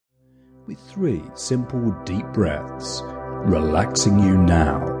with 3 simple deep breaths, relaxing you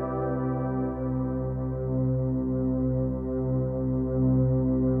now.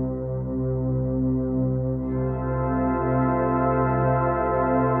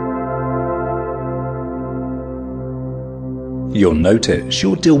 You'll notice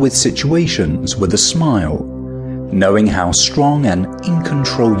you'll deal with situations with a smile, knowing how strong and in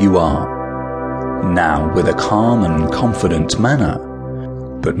control you are. Now with a calm and confident manner,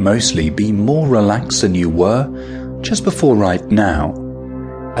 but mostly be more relaxed than you were just before right now,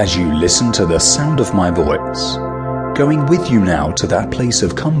 as you listen to the sound of my voice, going with you now to that place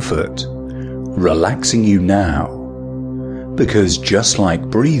of comfort, relaxing you now. Because just like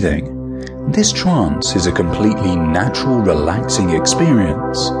breathing, this trance is a completely natural, relaxing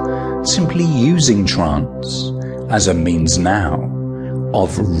experience, simply using trance as a means now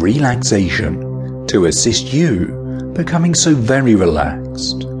of relaxation to assist you becoming so very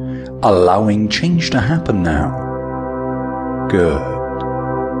relaxed, allowing change to happen now. Good.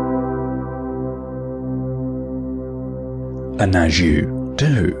 And as you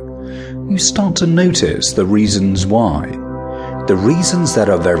do, you start to notice the reasons why, the reasons that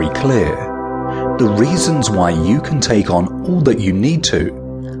are very clear, the reasons why you can take on all that you need to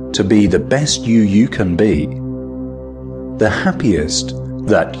be the best you can be, the happiest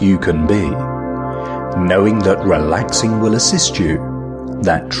that you can be, knowing that relaxing will assist you.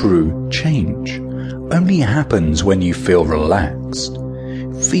 That true change only happens when you feel relaxed,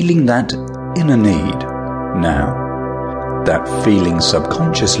 feeling that inner need now, that feeling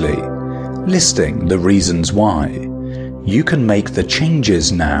subconsciously, listing the reasons why you can make the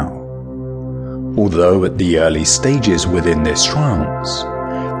changes now. Although at the early stages within this trance,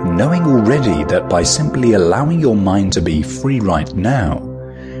 knowing already that by simply allowing your mind to be free right now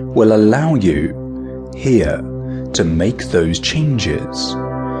will allow you here to make those changes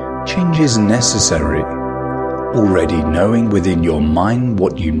necessary, already knowing within your mind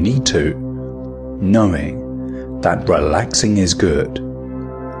what you need to, knowing that relaxing is good,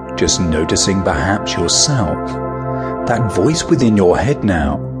 just noticing perhaps yourself, that voice within your head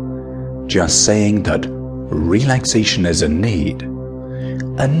now, just saying that relaxation is a need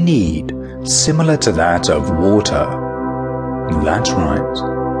similar to that of water. That's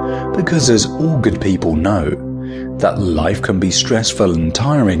right, because as all good people know, that life can be stressful and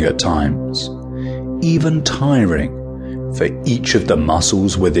tiring at times, even tiring for each of the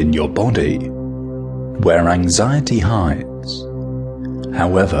muscles within your body, where anxiety hides.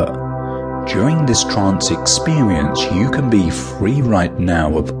 However, during this trance experience, you can be free right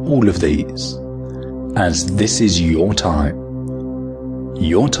now of all of these, as this is your time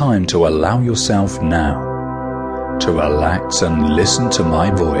to allow yourself now to relax and listen to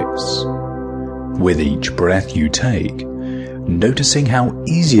my voice. With each breath you take, noticing how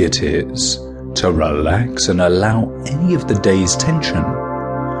easy it is to relax and allow any of the day's tension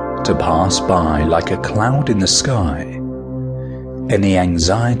to pass by like a cloud in the sky, any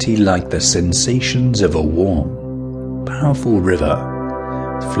anxiety like the sensations of a warm, powerful river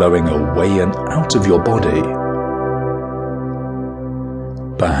flowing away and out of your body.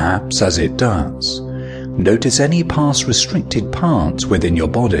 Perhaps as it does, notice any past restricted parts within your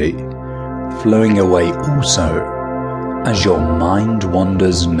body flowing away also, as your mind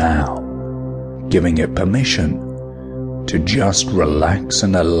wanders now, giving it permission to just relax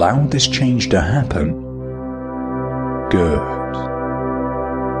and allow this change to happen. Good.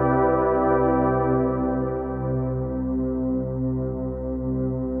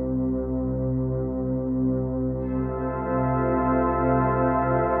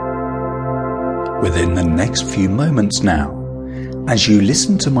 Within the next few moments now, as you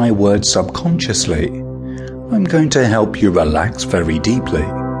listen to my words subconsciously, I'm going to help you relax very deeply.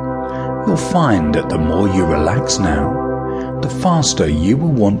 You'll find that the more you relax now, the faster you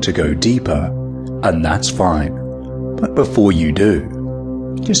will want to go deeper, and that's fine. But before you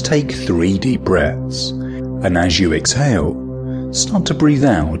do, just take 3 deep breaths, and as you exhale, start to breathe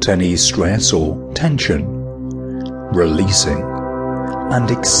out any stress or tension, releasing and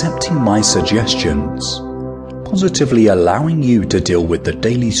accepting my suggestions, positively allowing you to deal with the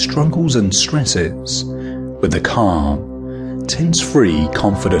daily struggles and stresses with a calm, tense-free,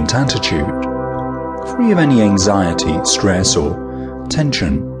 confident attitude, free of any anxiety, stress or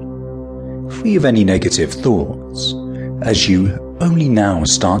tension, free of any negative thoughts, as you only now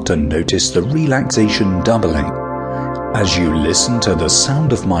start to notice the relaxation doubling as you listen to the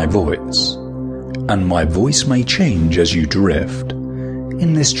sound of my voice, and my voice may change as you drift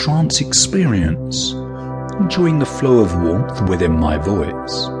in this trance experience, enjoying the flow of warmth within my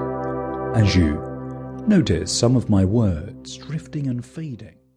voice, as you notice some of my words drifting and fading.